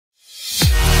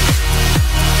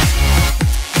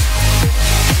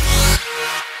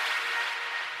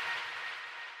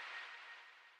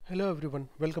everyone,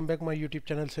 welcome back my YouTube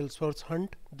channel Salesforce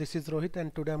Hunt. This is Rohit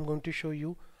and today I'm going to show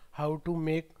you how to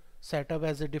make setup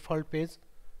as a default page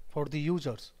for the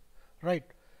users, right?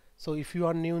 So if you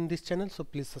are new in this channel, so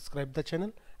please subscribe the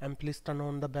channel and please turn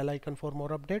on the bell icon for more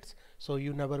updates so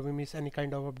you never will miss any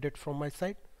kind of update from my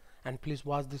side. And please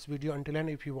watch this video until end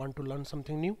if you want to learn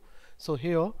something new. So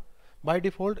here by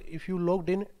default, if you logged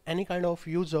in any kind of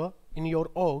user in your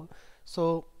org,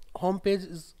 so home page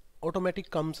is automatic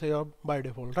comes here by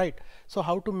default, right? So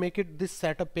how to make it this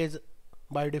setup page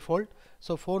by default?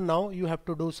 So for now you have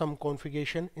to do some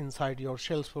configuration inside your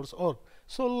Salesforce org.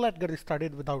 So let's get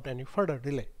started without any further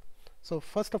delay. So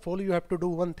first of all you have to do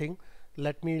one thing.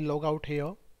 Let me log out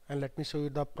here and let me show you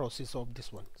the process of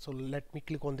this one. So let me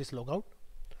click on this logout.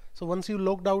 So once you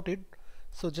logged out it,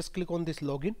 so just click on this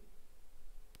login,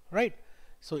 right?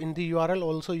 So in the URL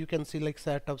also you can see like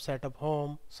setup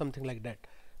home, something like that.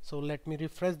 So let me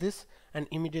refresh this and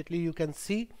immediately you can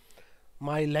see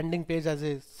my landing page as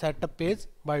a setup page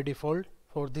by default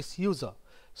for this user.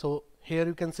 So here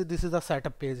you can see this is the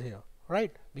setup page here,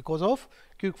 right? Because of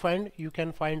quick find you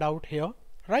can find out here,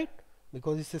 right?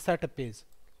 Because it's a setup page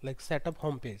like setup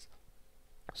home page.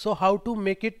 So how to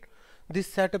make it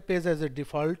this setup page as a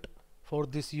default for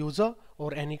this user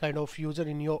or any kind of user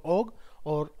in your org,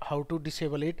 or how to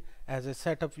disable it as a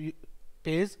setup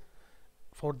page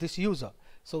for this user?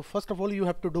 So first of all you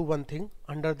have to do one thing.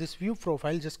 Under this view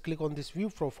profile, just click on this view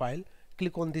profile,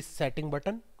 click on this setting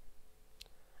button.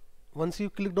 Once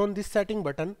you clicked on this setting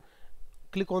button,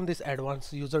 click on this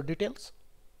advanced user details,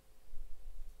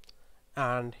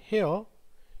 and here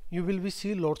you will be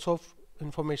see lots of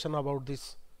information about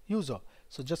this user.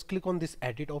 So just click on this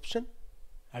edit option,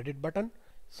 edit button.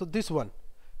 So this one,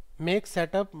 make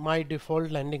setup my default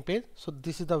landing page. So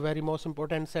this is the very most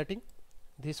important setting,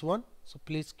 this one. So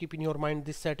please keep in your mind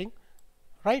this setting,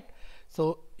 right?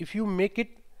 So if you make it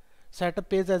setup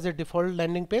page as a default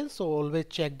landing page, so always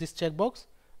check this checkbox.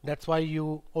 That's why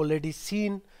you already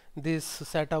seen this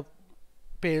setup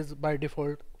page by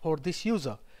default for this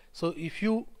user. So if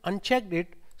you unchecked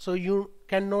it, so you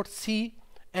cannot see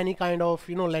any kind of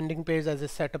landing page as a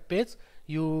setup page.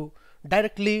 You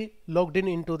directly logged in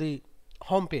into the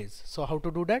home page. So how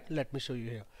to do that? Let me show you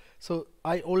here. So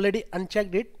I already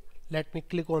unchecked it. Let me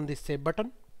click on this save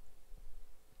button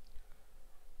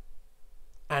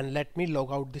and let me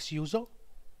log out this user.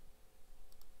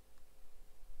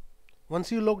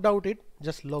 Once you logged out it,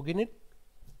 just log in it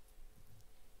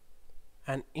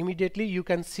and immediately you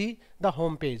can see the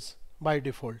home page by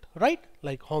default, right?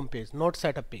 Like home page, not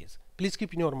setup page. Please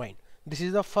keep in your mind, this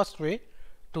is the first way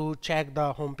to check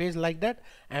the home page like that.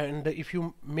 And if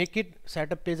you make it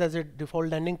setup page as a default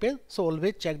landing page, so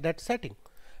always check that setting.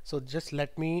 So just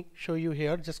let me show you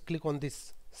here. Just click on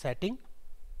this setting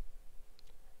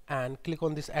and click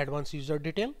on this advanced user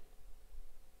detail,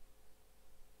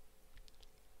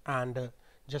 and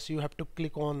just you have to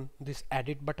click on this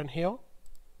edit button here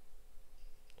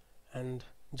and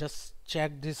just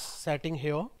check this setting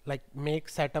here, like make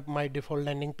setup my default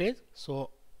landing page.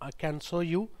 So I can show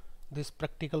you this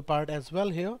practical part as well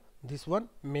here, this one,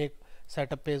 make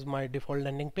setup page my default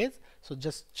landing page. So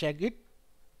just check it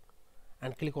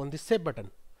and click on this save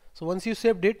button. So once you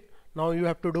saved it, now you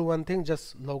have to do one thing,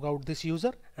 just log out this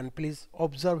user, and please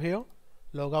observe here,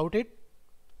 log out it,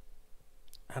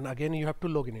 and again you have to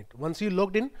log in it. Once you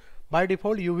logged in, by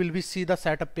default you will be see the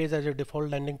setup page as a default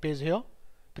landing page here.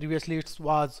 Previously it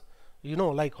was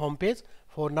like home page.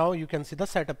 For now you can see the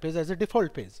setup page as a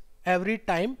default page. Every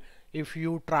time if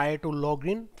you try to log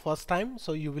in first time,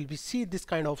 so you will be see this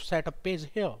kind of setup page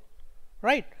here,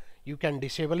 right? You can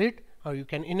disable it or you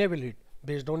can enable it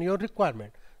based on your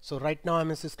requirement. So right now I'm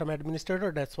a system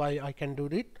administrator, that's why I can do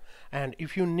it. And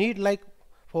if you need like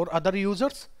for other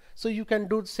users, so you can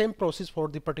do the same process for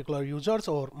the particular users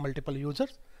or multiple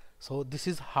users. So this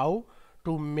is how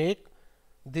to make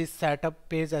this setup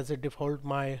page as a default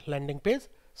my landing page.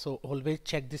 So always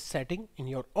check this setting in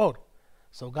your org.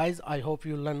 So guys, I hope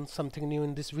you learned something new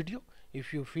in this video.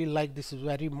 If you feel like this is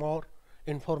very more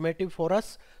informative for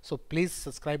us, so please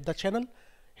subscribe the channel,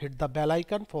 hit the bell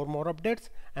icon for more updates,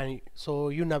 and so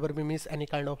you never miss any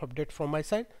kind of update from my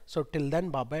side. So till then,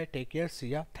 bye bye, take care, see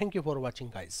ya. Thank you for watching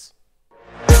guys.